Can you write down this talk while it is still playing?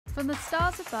From the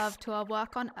stars above to our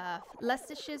work on Earth,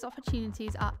 Leicestershire's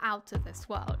opportunities are out of this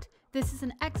world. This is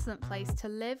an excellent place to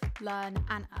live, learn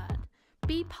and earn.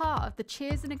 Be part of the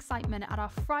cheers and excitement at our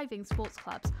thriving sports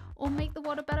clubs, or make the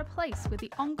world a better place with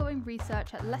the ongoing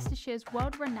research at Leicestershire's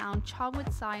world-renowned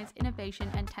Charnwood Science, Innovation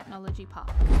and Technology Park.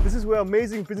 This is where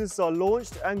amazing businesses are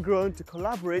launched and grown to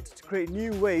collaborate to create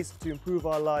new ways to improve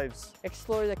our lives.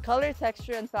 Explore the colour,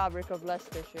 texture and fabric of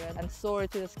Leicestershire and soar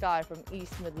to the sky from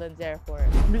East Midlands Airport.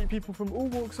 Meet people from all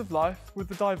walks of life with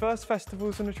the diverse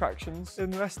festivals and attractions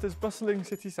in Leicester's bustling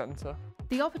city centre.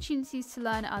 The opportunities to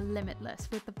learn are limitless,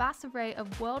 with the vast array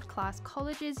of world-class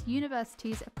colleges,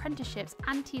 universities, apprenticeships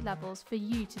and T-levels for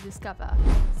you to discover.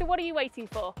 So what are you waiting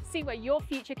for? See where your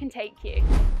future can take you.